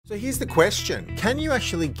So here's the question. Can you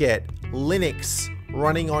actually get Linux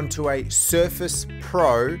running onto a Surface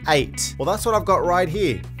Pro 8? Well, that's what I've got right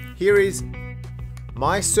here. Here is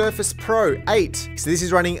my Surface Pro 8. So this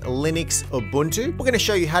is running Linux Ubuntu. We're going to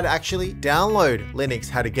show you how to actually download Linux,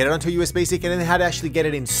 how to get it onto a USB stick, and then how to actually get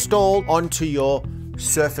it installed onto your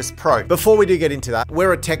Surface Pro. Before we do get into that,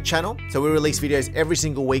 we're a tech channel, so we release videos every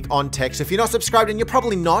single week on tech. So if you're not subscribed, and you're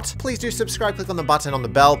probably not, please do subscribe, click on the button on the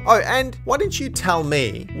bell. Oh, and why don't you tell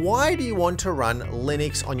me, why do you want to run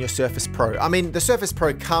Linux on your Surface Pro? I mean, the Surface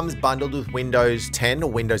Pro comes bundled with Windows 10 or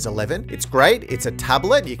Windows 11. It's great, it's a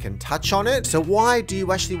tablet, you can touch on it. So why do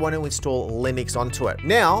you actually want to install Linux onto it?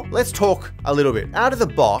 Now, let's talk a little bit. Out of the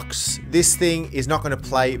box, this thing is not going to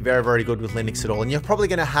play very, very good with Linux at all, and you're probably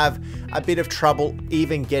going to have a bit of trouble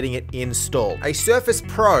even getting it installed. A Surface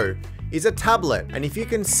Pro is a tablet, and if you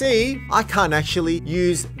can see, I can't actually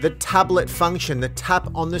use the tablet function, the tap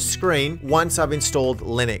on the screen, once I've installed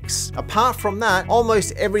Linux. Apart from that,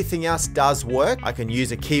 almost everything else does work. I can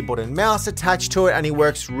use a keyboard and mouse attached to it, and it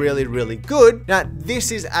works really, really good. Now,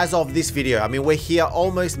 this is as of this video. I mean, we're here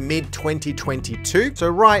almost mid-2022. So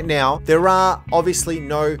right now, there are obviously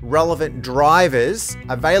no relevant drivers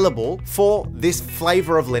available for this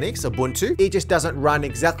flavor of Linux, Ubuntu. It just doesn't run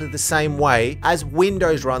exactly the same way as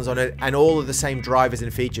Windows runs on it, and all of the same drivers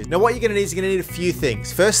and features. Now, what you're gonna need is you're gonna need a few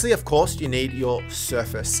things. Firstly, of course, you need your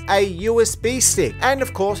Surface, a USB stick, and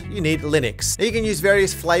of course, you need Linux. Now, you can use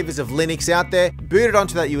various flavors of Linux out there, boot it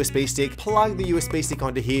onto that USB stick, plug the USB stick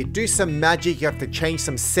onto here, do some magic, you have to change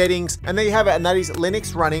some settings, and there you have it, and that is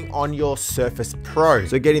Linux running on your Surface Pro.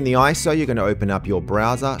 So getting the ISO, you're gonna open up your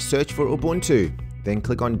browser, search for Ubuntu, then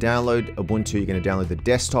click on download Ubuntu. You're gonna download the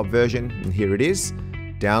desktop version, and here it is,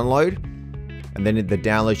 download. And then the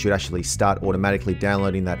download should actually start automatically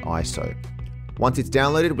downloading that ISO. Once it's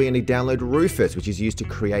downloaded, we're going to download Rufus, which is used to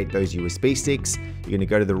create those USB sticks. You're going to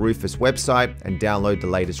go to the Rufus website and download the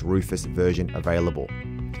latest Rufus version available.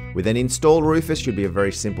 We then install Rufus. Should be a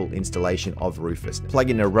very simple installation of Rufus. Plug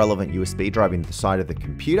in a relevant USB drive into the side of the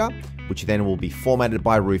computer, which then will be formatted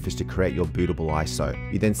by Rufus to create your bootable ISO.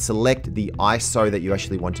 You then select the ISO that you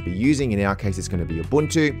actually want to be using. In our case, it's going to be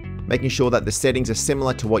Ubuntu, making sure that the settings are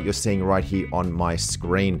similar to what you're seeing right here on my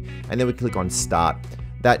screen. And then we click on Start.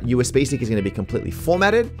 That USB stick is going to be completely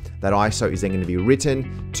formatted. That ISO is then going to be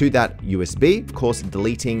written to that USB, of course,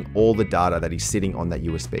 deleting all the data that is sitting on that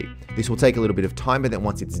USB. This will take a little bit of time, but then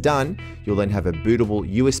once it's done, you'll then have a bootable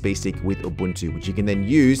USB stick with Ubuntu, which you can then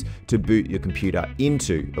use to boot your computer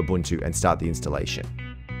into Ubuntu and start the installation.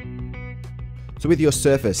 So with your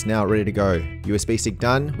Surface now ready to go, USB stick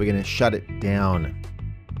done, we're going to shut it down.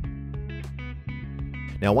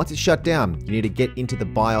 Now, once it's shut down, you need to get into the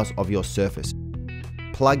BIOS of your Surface.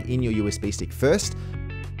 Plug in your USB stick first.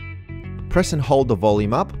 Press and hold the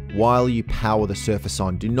volume up while you power the Surface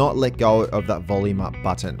on. Do not let go of that volume up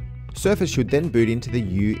button. Surface should then boot into the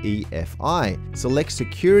UEFI. Select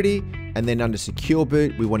security, and then under secure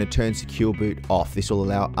boot, we want to turn secure boot off. This will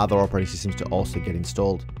allow other operating systems to also get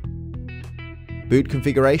installed. Boot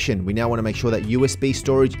configuration, we now want to make sure that USB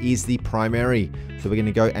storage is the primary. So we're going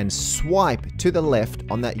to go and swipe to the left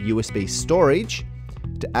on that USB storage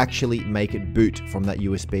to actually make it boot from that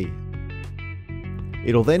USB.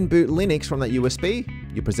 It'll then boot Linux from that USB.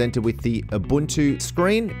 You're presented with the Ubuntu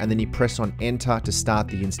screen, and then you press on enter to start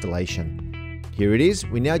the installation. Here it is.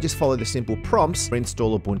 We now just follow the simple prompts for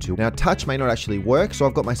install Ubuntu. Now, touch may not actually work, so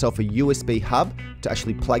I've got myself a USB hub to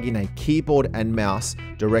actually plug in a keyboard and mouse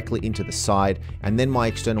directly into the side, and then my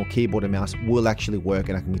external keyboard and mouse will actually work,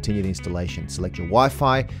 and I can continue the installation. Select your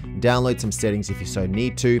Wi-Fi, download some settings if you so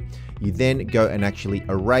need to. You then go and actually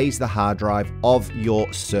erase the hard drive of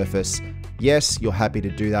your Surface. Yes, you're happy to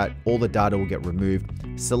do that. All the data will get removed.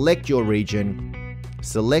 Select your region,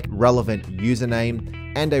 select relevant username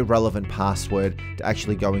and a relevant password to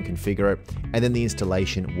actually go and configure it, and then the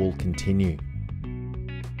installation will continue.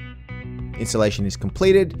 Installation is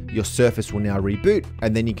completed, your Surface will now reboot,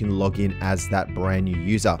 and then you can log in as that brand new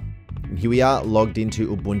user. And here we are logged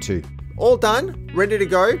into Ubuntu. All done, ready to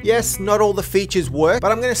go. Yes, not all the features work,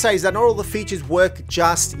 but I'm going to say is that not all the features work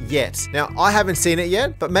just yet. Now, I haven't seen it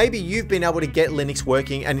yet, but maybe you've been able to get Linux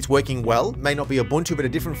working and it's working well. May not be Ubuntu, but a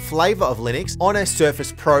different flavor of Linux on a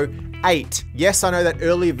Surface Pro 8. Yes, I know that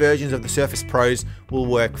earlier versions of the Surface Pros will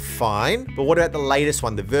work fine, but what about the latest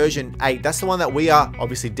one, the version 8? That's the one that we are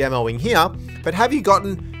obviously demoing here, but have you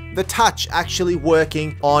gotten the touch actually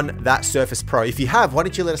working on that Surface Pro? If you have, why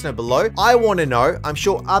don't you let us know below? I want to know. I'm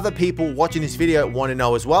sure other people watching this video want to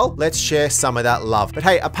know as well. Let's share some of that love. But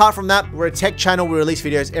hey, apart from that, we're a tech channel. We release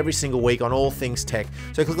videos every single week on all things tech.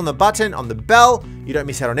 So click on the button on the bell. You don't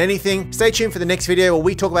miss out on anything. Stay tuned for the next video where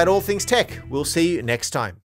we talk about all things tech. We'll see you next time.